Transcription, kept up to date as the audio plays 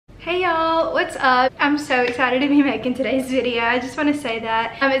Hey y'all, what's up? I'm so excited to be making today's video. I just want to say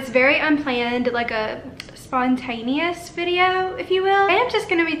that it's very unplanned, like a spontaneous video, if you will. I'm just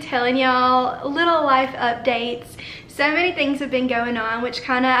going to be telling y'all little life updates. So many things have been going on, which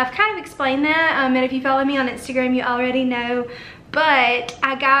I've kind of explained that, and if you follow me on Instagram, you already know. But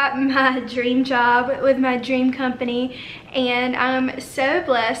I got my dream job with my dream company, and I'm so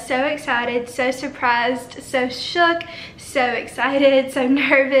blessed, so excited, so surprised, so shook, so excited, so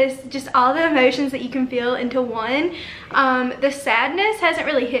nervous, just all the emotions that you can feel into one. The sadness hasn't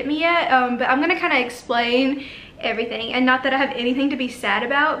really hit me yet, but I'm gonna kind of explain everything. And not that I have anything to be sad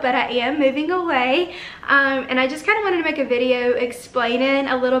about, but I am moving away, and I just kind of wanted to make a video explaining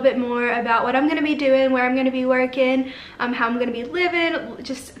a little bit more about what I'm going to be doing, where I'm going to be working, how I'm going to be living,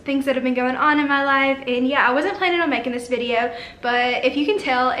 just things that have been going on in my life. And yeah, I wasn't planning on making this video, but if you can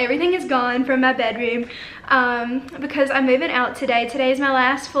tell, everything is gone from my bedroom because I'm moving out today. Today is my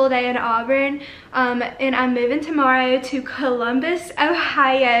last full day in Auburn, and I'm moving tomorrow to Columbus,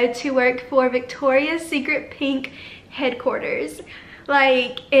 Ohio to work for Victoria's Secret Pink headquarters.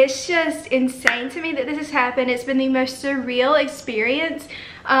 Like, it's just insane to me that this has happened. It's been the most surreal experience.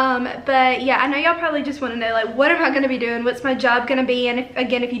 But yeah, I know y'all probably just want to know, like, what am I going to be doing? What's my job going to be? And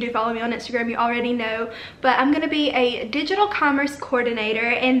if you do follow me on Instagram, you already know. But I'm going to be a digital commerce coordinator,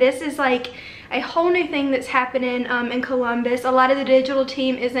 and this is like a whole new thing that's happening in Columbus. A lot of the digital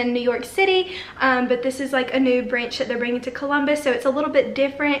team is in New York City, but this is like a new branch that they're bringing to Columbus, so it's a little bit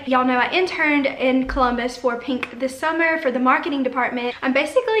different. Y'all know I interned in Columbus for Pink this summer for the marketing department. I'm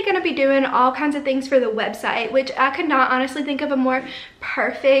basically going to be doing all kinds of things for the website, which I could not honestly think of a more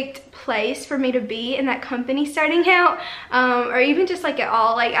perfect place for me to be in that company starting out, or even just like at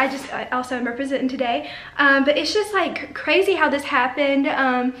all. Like, I also am representing today, but it's just like crazy how this happened.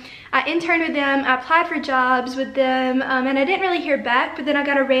 I interned with them, I applied for jobs with them, and I didn't really hear back, but then I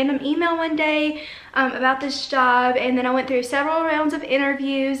got a random email one day about this job, and then I went through several rounds of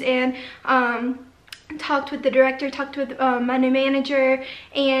interviews, and talked with the director, talked with my new manager,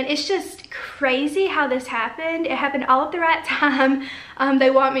 and it's just crazy how this happened. It happened all at the right time. They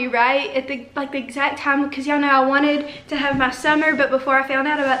want me right at the exact time, because y'all know I wanted to have my summer, but before I found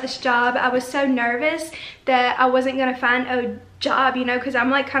out about this job, I was so nervous that I wasn't gonna find a job, you know, because I'm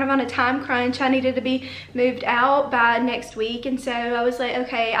like kind of on a time crunch. I needed to be moved out by next week, and so I was like,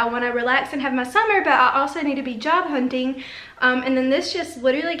 okay, I want to relax and have my summer, but I also need to be job hunting. And then this just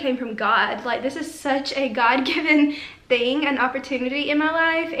literally came from God. Like, this is such a God-given thing, an opportunity in my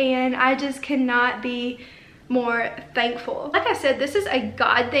life, and I just cannot be more thankful. Like I said, this is a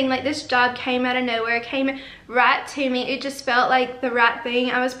God thing. Like, this job came out of nowhere, it came right to me. It just felt like the right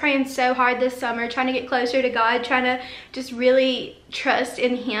thing. I was praying so hard this summer, trying to get closer to God, trying to just really trust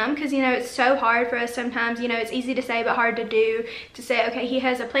in Him, because, you know, it's so hard for us sometimes. You know, it's easy to say but hard to do, to say, okay, He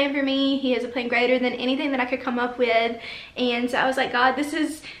has a plan for me, He has a plan greater than anything that I could come up with. And so I was like, God, this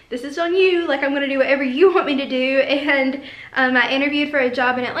is on you. Like, I'm gonna do whatever you want me to do. And I interviewed for a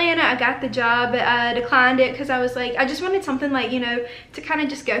job in Atlanta. I got the job, but I declined it because I was like, I just wanted something, like, you know, to kind of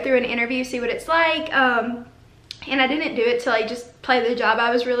just go through an interview, see what it's like. And I didn't do it to like just play the job. I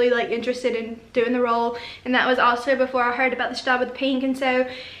was really like interested in doing the role, and that was also before I heard about this job with Pink. And so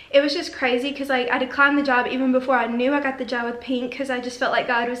it was just crazy, because like I declined the job even before I knew I got the job with Pink, because I just felt like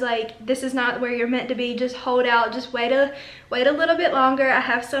God was like, this is not where you're meant to be. Just hold out, just wait a little bit longer. I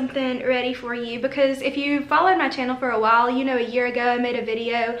have something ready for you. Because if you followed my channel for a while, you know, a year ago I made a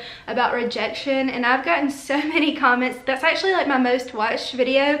video about rejection, and I've gotten so many comments. That's actually like my most watched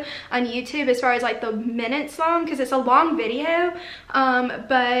video on YouTube as far as like the minutes long, because it's a long video,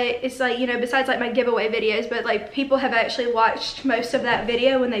 but it's like, you know, besides like my giveaway videos, but like people have actually watched most of that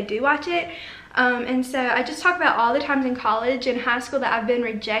video when they do watch it. And so I just talk about all the times in college and high school that I've been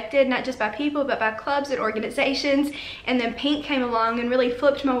rejected, not just by people, but by clubs and organizations. And then Pink came along and really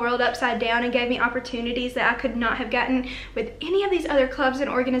flipped my world upside down and gave me opportunities that I could not have gotten with any of these other clubs and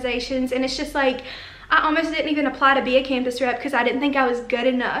organizations. And it's just like, I almost didn't even apply to be a campus rep because I didn't think I was good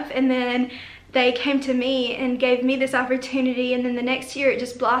enough. And then they came to me and gave me this opportunity, and then the next year it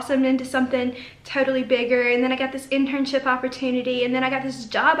just blossomed into something totally bigger. And then I got this internship opportunity, and then I got this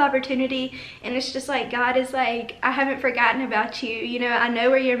job opportunity, and it's just like, God is like, I haven't forgotten about you. You know, I know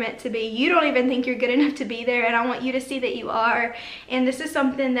where you're meant to be. You don't even think you're good enough to be there, and I want you to see that you are. And this is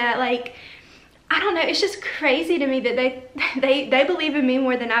something that, like, I don't know, it's just crazy to me that they believe in me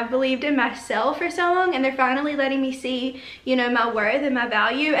more than I've believed in myself for so long, and they're finally letting me see, you know, my worth and my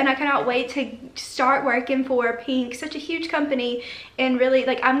value. And I cannot wait to start working for Pink, such a huge company, and really,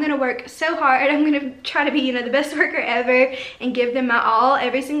 like, I'm gonna work so hard. I'm gonna try to be, you know, the best worker ever and give them my all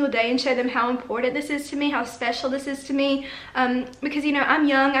every single day and show them how important this is to me, how special this is to me. Because, you know, I'm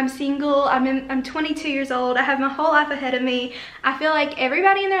young, I'm single, I'm 22 years old, I have my whole life ahead of me. I feel like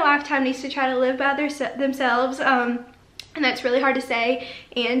everybody in their lifetime needs to try to live by themselves. And that's really hard to say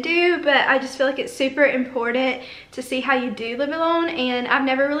and do, but I just feel like it's super important to see how you do live alone. And I've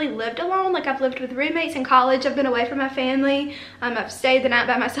never really lived alone. Like, I've lived with roommates in college, I've been away from my family, I've stayed the night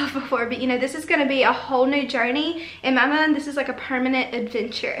by myself before, but you know, this is going to be a whole new journey. In my mind, this is like a permanent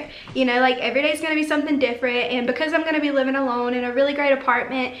adventure, you know, like every day is going to be something different. And because I'm going to be living alone in a really great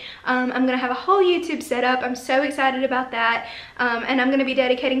apartment, I'm going to have a whole YouTube setup. I'm so excited about that. And I'm going to be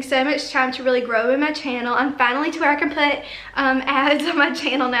dedicating so much time to really grow in my channel. I'm finally to where I can put ads on my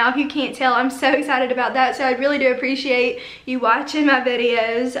channel now. If you can't tell, I'm so excited about that. So I really do appreciate you watching my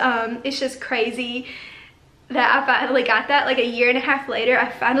videos. It's just crazy that I finally got that. Like, a year and a half later,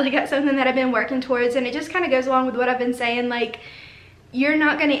 I finally got something that I've been working towards. And it just kind of goes along with what I've been saying. Like, you're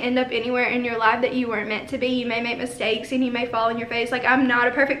not going to end up anywhere in your life that you weren't meant to be. You may make mistakes and you may fall on your face. Like, I'm not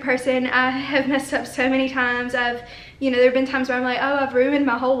a perfect person. I have messed up so many times. You know, there have been times where I'm like, oh, I've ruined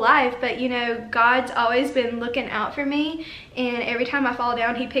my whole life. But, you know, God's always been looking out for me. And every time I fall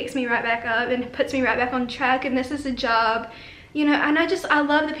down, he picks me right back up and puts me right back on track. And this is a job, you know, and I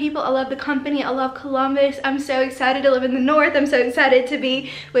love the people, I love the company, I love Columbus. I'm so excited to live in the north. I'm so excited to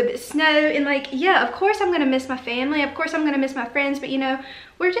be with the snow. And like, yeah, of course I'm gonna miss my family, of course I'm gonna miss my friends, but you know,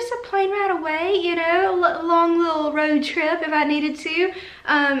 we're just a plane ride away, you know, a long little road trip if I needed to.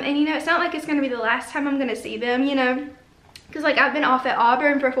 And you know, it's not like it's gonna be the last time I'm gonna see them, you know, because like I've been off at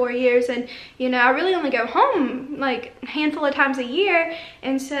Auburn for 4 years, and you know, I really only go home like a handful of times a year,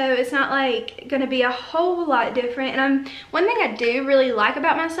 and so it's not like gonna be a whole lot different. And one thing I do really like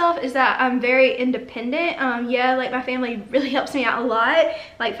about myself is that I'm very independent. Yeah, like my family really helps me out a lot,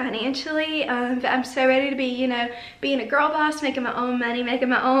 like financially, but I'm so ready to be, you know, being a girl boss, making my own money, making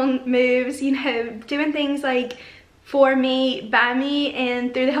my own moves, you know, doing things like for me, by me,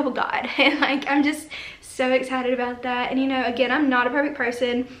 and through the help of God. And like, I'm just so excited about that. And you know, again, I'm not a perfect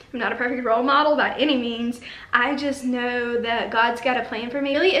person, I'm not a perfect role model by any means. I just know that God's got a plan for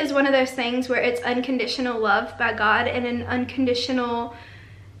me. It really is one of those things where it's unconditional love by God, and an unconditional,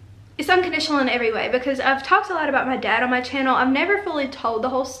 it's unconditional in every way. Because I've talked a lot about my dad on my channel. I've never fully told the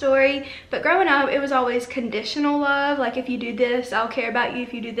whole story, but growing up it was always conditional love. Like, if you do this, I'll care about you.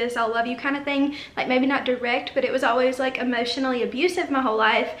 If you do this, I'll love you, kind of thing. Like, maybe not direct, but it was always like emotionally abusive my whole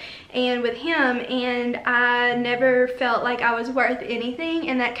life, and with him. And I never felt like I was worth anything,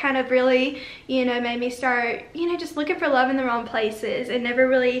 and that kind of really, you know, made me start, you know, just looking for love in the wrong places, and never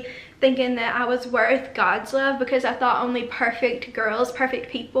really thinking that I was worth God's love, because I thought only perfect girls,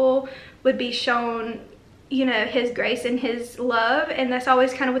 perfect people would be shown, you know, his grace and his love. And that's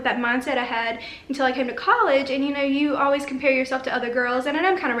always kind of what that mindset I had until I came to college. And you know, you always compare yourself to other girls, and I know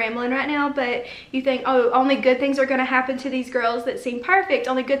I'm kind of rambling right now, but you think, oh, only good things are going to happen to these girls that seem perfect,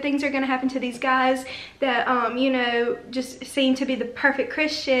 only good things are going to happen to these guys that you know, just seem to be the perfect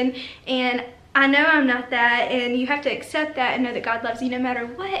Christian. And I know I'm not that, and you have to accept that and know that God loves you no matter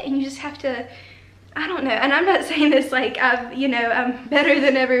what. And you just have to, I don't know, and I'm not saying this like I'm better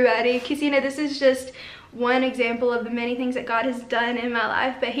than everybody, because you know, this is just one example of the many things that God has done in my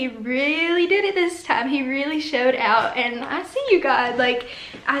life. But he really did it this time. He really showed out, and I see you, God. Like,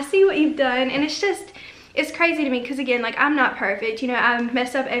 I see what you've done. And it's just, it's crazy to me, because again, like, I'm not perfect, you know, I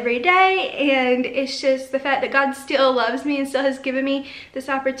mess up every day, and it's just the fact that God still loves me and still has given me this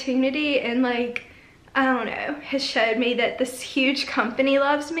opportunity, and like, I don't know, has showed me that this huge company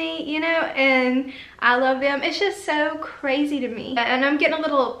loves me, you know, and I love them. It's just so crazy to me. And I'm getting a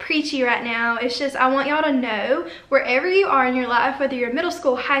little preachy right now. It's just, I want y'all to know, wherever you are in your life, whether you're middle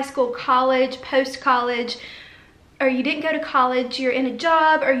school, high school, college, post-college, or you didn't go to college, you're in a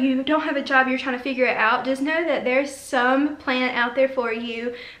job, or you don't have a job, you're trying to figure it out, just know that there's some plan out there for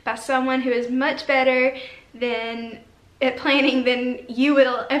you by someone who is much better at planning than you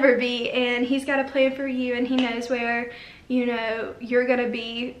will ever be. And he's got a plan for you, and he knows where, you know, you're gonna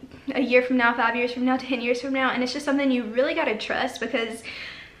be a year from now, 5 years from now, 10 years from now. And it's just something you really gotta trust, because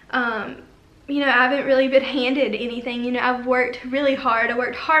you know, I haven't really been handed anything. You know, I've worked really hard. I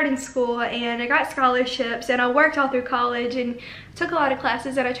worked hard in school, and I got scholarships, and I worked all through college, and took a lot of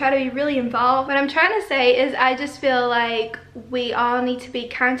classes and I try to be really involved. What I'm trying to say is I just feel like we all need to be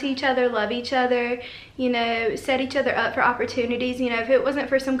kind to each other, love each other, you know, set each other up for opportunities. You know, if it wasn't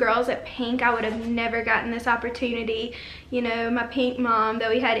for some girls at Pink, I would have never gotten this opportunity. You know, my Pink mom, though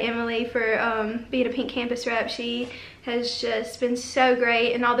we had Emily for being a Pink campus rep, she has just been so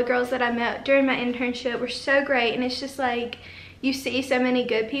great, and all the girls that I met during my internship were so great. And it's just like, you see so many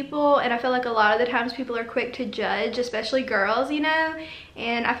good people, and I feel like a lot of the times people are quick to judge, especially girls, you know,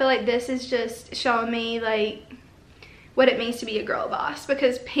 and I feel like this is just showing me like what it means to be a girl boss,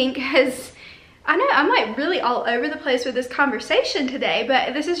 because Pink has, I know I'm like really all over the place with this conversation today,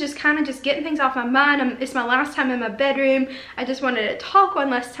 but this is just kind of just getting things off my mind. It's my last time in my bedroom. I just wanted to talk one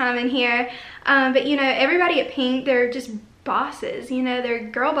last time in here. But you know, everybody at Pink, they're just bosses, you know,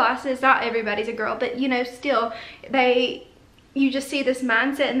 they're girl bosses. Not everybody's a girl, but you know, still, you just see this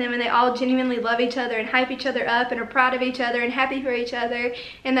mindset in them, and they all genuinely love each other and hype each other up and are proud of each other and happy for each other.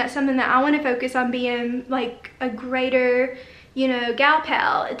 And that's something that I want to focus on, being like a greater, you know, gal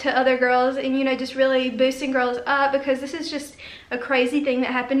pal to other girls, and you know, just really boosting girls up, because this is just a crazy thing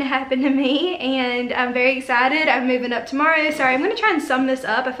that happened to me, and I'm very excited. I'm moving up tomorrow. Sorry, I'm gonna try and sum this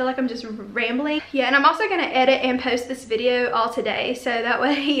up. I feel like I'm just rambling. Yeah, and I'm also gonna edit and post this video all today, so that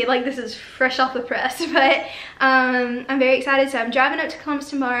way, like, this is fresh off the press. But I'm very excited. So I'm driving up to Columbus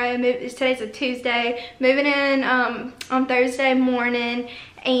tomorrow. Today's a Tuesday. Moving in on Thursday morning,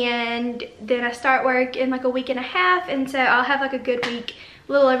 and then I start work in like a week and a half, and so I'll have like a good week,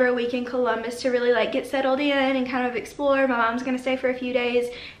 a little over a week in Columbus to really like get settled in and kind of explore. My mom's gonna stay for a few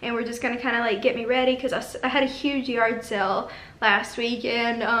days, and we're just gonna kind of like get me ready, because I had a huge yard sale last week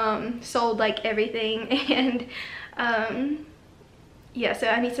and sold like everything, and yeah, so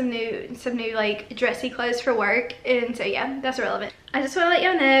I need some new like dressy clothes for work, and so yeah, that's relevant. I just want to let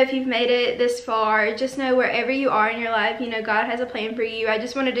y'all know, if you've made it this far, just know wherever you are in your life, you know, God has a plan for you. I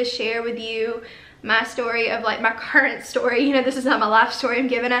just wanted to share with you my story of like my current story. You know, this is not my life story I'm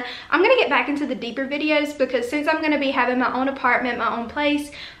giving. I'm gonna get back into the deeper videos, because since I'm gonna be having my own apartment, my own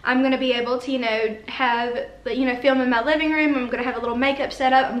place, I'm gonna be able to, you know, have, you know, film in my living room. I'm gonna have a little makeup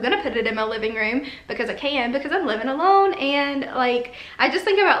setup. I'm gonna put it in my living room because I can, because I'm living alone. And like, I just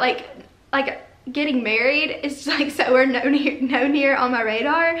think about like getting married is like so known here on my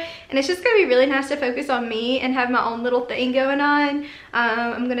radar, and it's just gonna be really nice to focus on me and have my own little thing going on.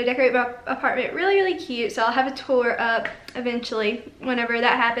 I'm gonna decorate my apartment really cute, so I'll have a tour up eventually whenever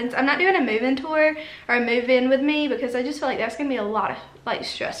that happens. I'm not doing a move-in tour or a move-in with me, because I just feel like that's gonna be a lot of like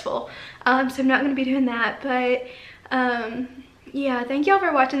stressful, so I'm not gonna be doing that. But yeah, thank y'all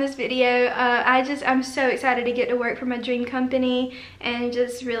for watching this video. I'm so excited to get to work for my dream company, and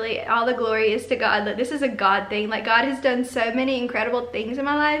just really all the glory is to God. Like, this is a God thing. Like, God has done so many incredible things in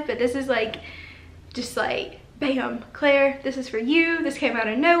my life, but this is like, just like, bam, Claire, this is for you. This came out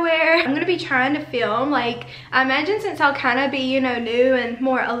of nowhere. I'm gonna be trying to film, like, I imagine since I'll kind of be, you know, new and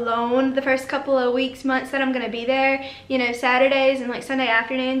more alone the first couple of weeks, months that I'm gonna be there, you know, Saturdays and like Sunday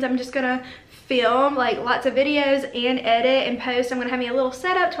afternoons, I'm just gonna film like lots of videos and edit and post. I'm gonna have me a little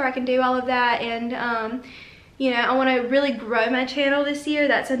setup to where I can do all of that, and you know, I want to really grow my channel this year.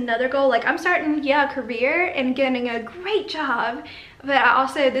 That's another goal. Like, I'm starting, yeah, a career and getting a great job, but I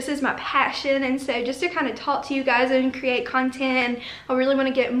also, this is my passion, and so just to kind of talk to you guys and create content, and I really want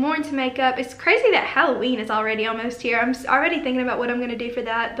to get more into makeup. It's crazy that Halloween is already almost here. I'm already thinking about what I'm going to do for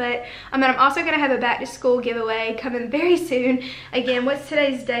that, but I'm also going to have a back to school giveaway coming very soon. Again, what's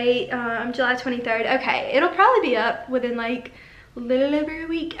today's date? July 23rd. Okay, it'll probably be up within like a little over a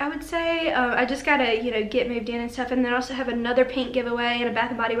week, I would say. I just gotta, you know, get moved in and stuff, and then also have another Pink giveaway and a Bath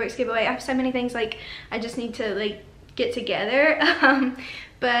and Body Works giveaway. I have so many things like I just need to like get together,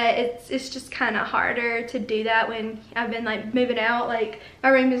 but it's just kind of harder to do that when I've been like moving out. Like, my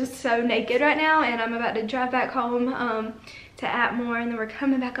room is so naked right now, and I'm about to drive back home to Atmore, and then we're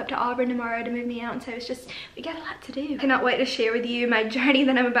coming back up to Auburn tomorrow to move me out, and so it's just, we got a lot to do. I cannot wait to share with you my journey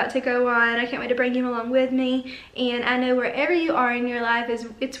that I'm about to go on. I can't wait to bring you along with me, and I know wherever you are in your life,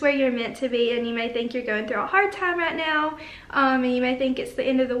 it's where you're meant to be. And you may think you're going through a hard time right now, and you may think it's the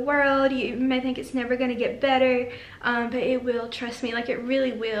end of the world, you may think it's never going to get better, but it will, trust me, like, it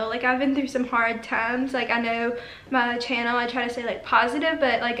really will. Like, I've been through some hard times. Like, I know my channel, I try to say like positive,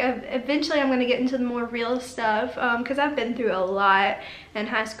 but like eventually I'm going to get into the more real stuff, because I've been through a lot in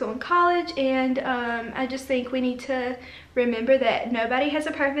high school and college, and I just think we need to remember that nobody has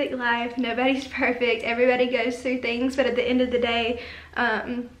a perfect life, nobody's perfect, everybody goes through things, but at the end of the day,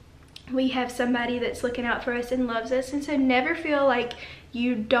 we have somebody that's looking out for us and loves us. And so never feel like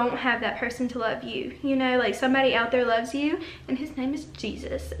you don't have that person to love you. You know, like somebody out there loves you, and his name is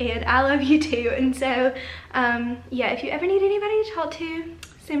Jesus, and I love you too. And so yeah, if you ever need anybody to talk to,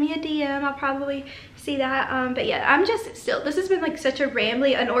 send me a DM. I'll probably see that. But yeah, I'm just still, this has been like such a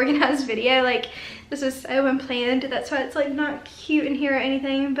rambly, unorganized video. Like this was so unplanned. That's why it's like not cute in here or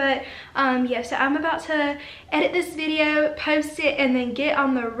anything. But yeah, so I'm about to edit this video, post it, and then get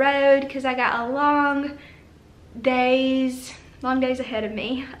on the road because I got a long days ahead of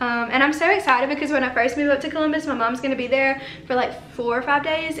me. And I'm so excited because when I first move up to Columbus, my mom's gonna be there for like 4 or 5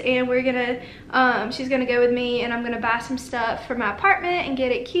 days, and we're gonna she's gonna go with me, and I'm gonna buy some stuff for my apartment and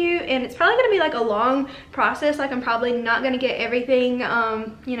get it cute. And it's probably gonna be like a long process. Like I'm probably not gonna get everything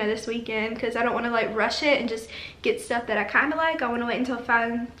you know, this weekend, because I don't want to like rush it and just get stuff that I kind of like. I want to wait until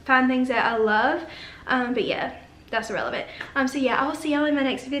I find things that I love. But yeah, that's irrelevant. So yeah, I will see y'all in my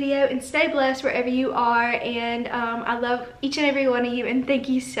next video, and stay blessed wherever you are. And I love each and every one of you, and thank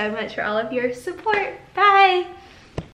you so much for all of your support. Bye.